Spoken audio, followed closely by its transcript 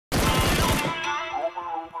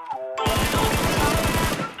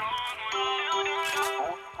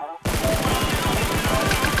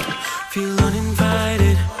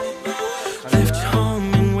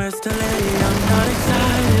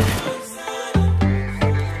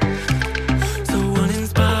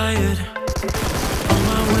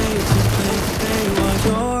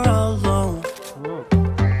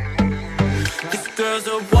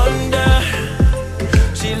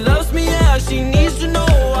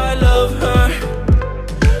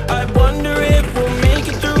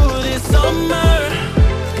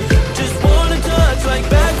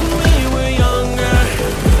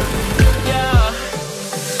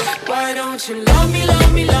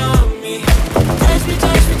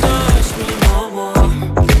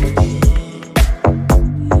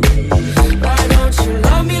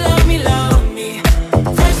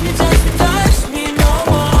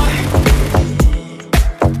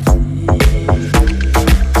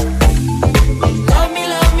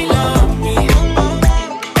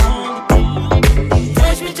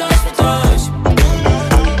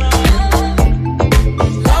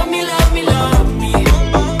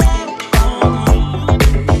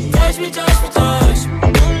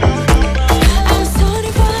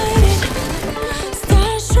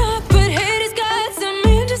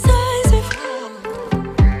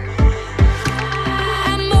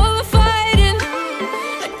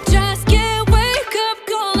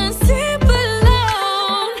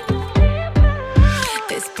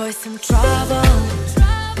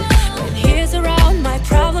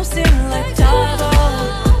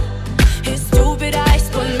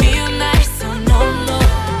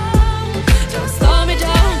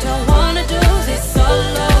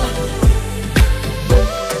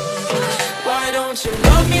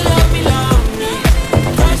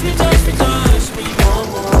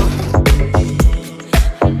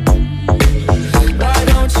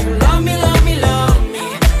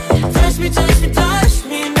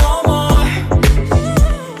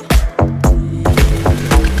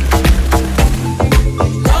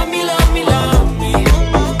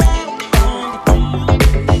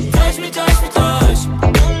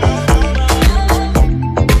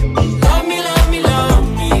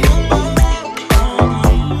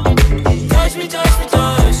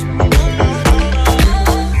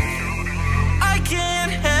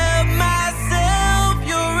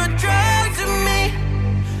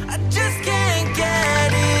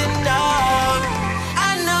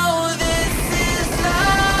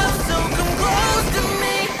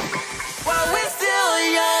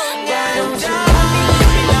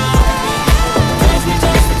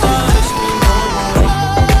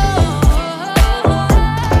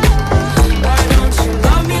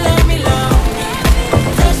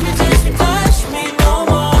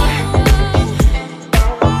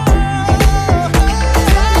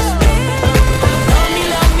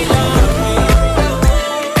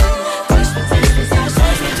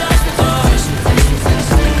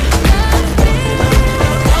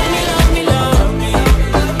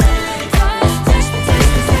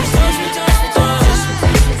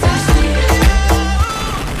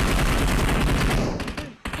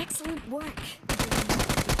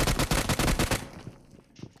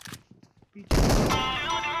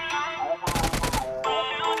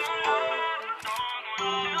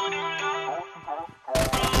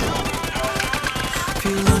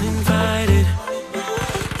Feel uninvited.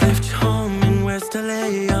 Left home in West LA,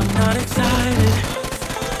 I'm not excited.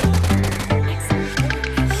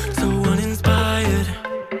 So uninspired.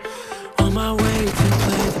 On my way to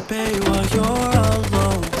play the bay while you're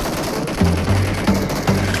alone.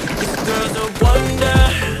 This girl's a wonder.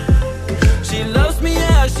 She loves me,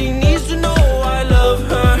 yeah, she needs to know I love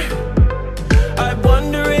her. I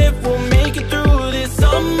wonder if we'll make it through this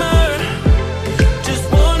summer.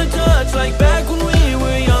 Just wanna touch like back when we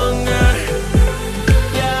were younger.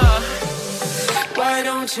 Yeah. Why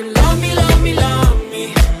don't you love me, love me, love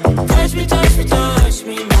me? Touch me, touch me, touch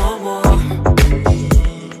me no more.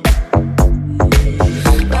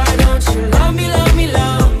 Why don't you love me, love me,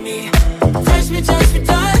 love me? Touch me, touch me,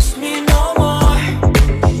 touch me no more.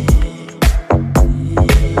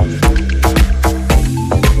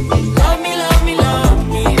 Love me, love me, love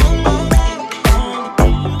me.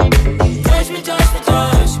 Touch me, touch me,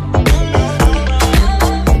 touch me.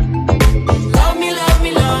 Love me, love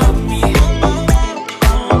me, love me.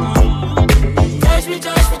 Touch me,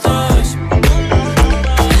 touch me, touch me.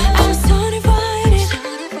 I'm so divided,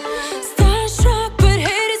 starstruck, but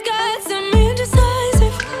hate has got some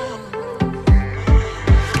indecisive.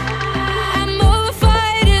 I'm over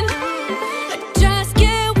fighting, I just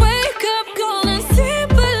can't wake up cold and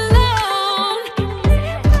sleep alone.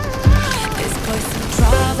 This boy's some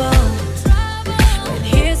trouble. When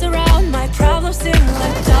he's around, my problems seem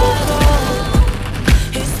like double.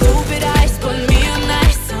 His stupid eyes put me on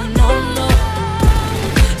ice, so no, no.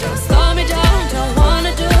 Don't slow me down, don't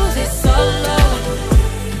wanna do this solo.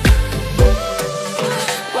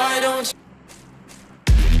 Why don't you?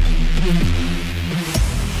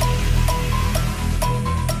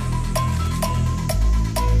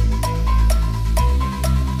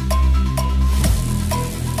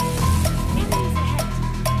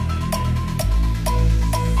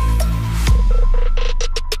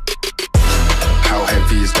 How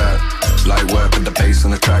heavy is that? Light work with the bass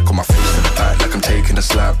on the track, on my face to the back like I'm taking a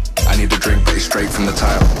slap. I need a drink but it's straight from the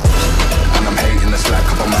tap. And I'm hating the slack,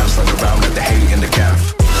 couple man stand around like they hate in the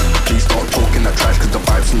gaff. Please stop talking that trash, cause the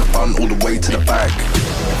vibes in the front all the way to the back.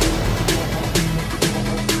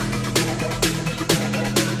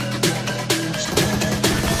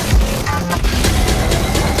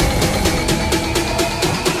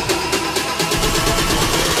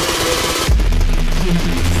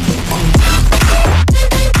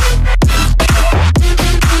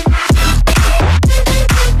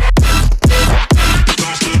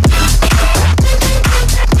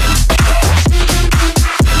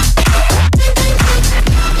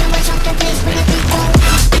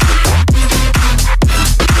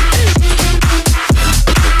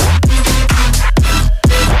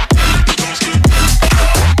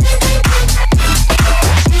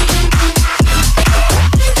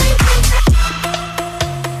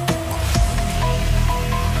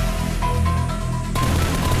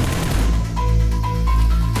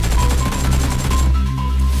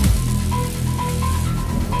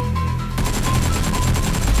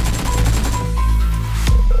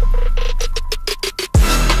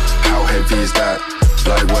 How heavy is that?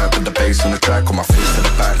 Light work with the bass on the track, on my face to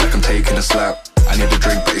the back like I'm taking a slap. I need a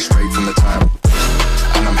drink but it's straight from the tap.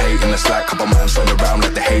 And I'm hating the slack, couple man stand around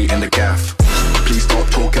like they hate in the gaff. Please stop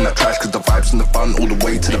talking that trash, cause the vibes in the front all the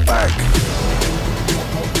way to the back.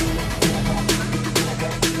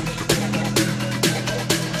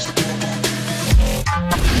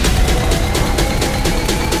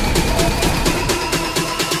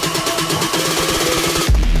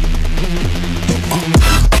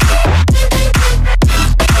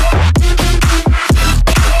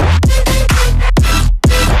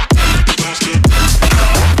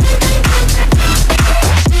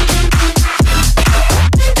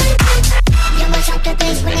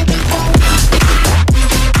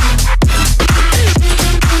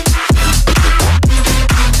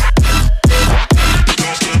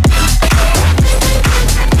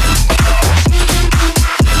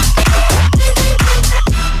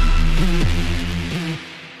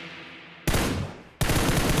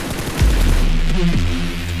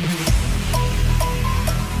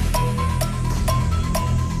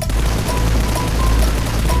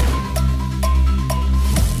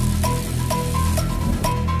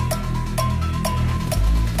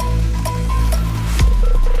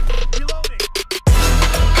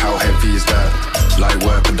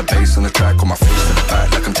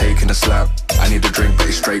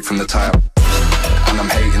 straight from the top. And I'm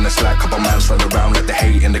hating the slack, couple man stand around like they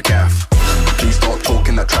hate in the gaff. Please stop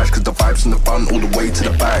talking that trash, cause the vibes in the front all the way to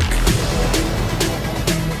the back.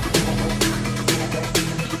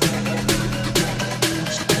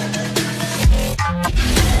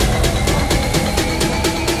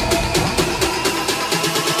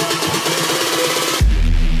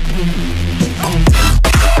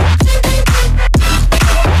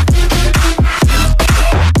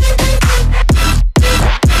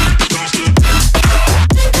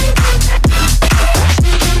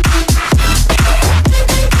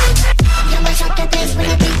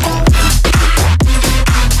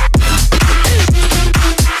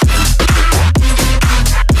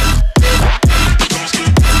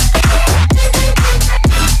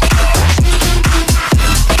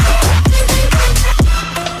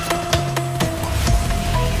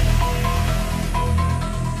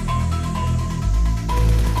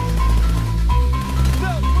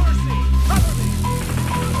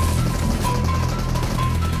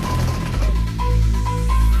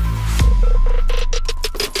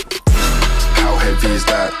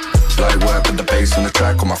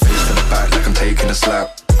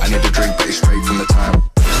 slap. I need a drink, but it's straight from the tap.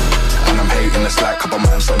 And I'm hating the slack, couple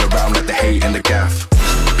man on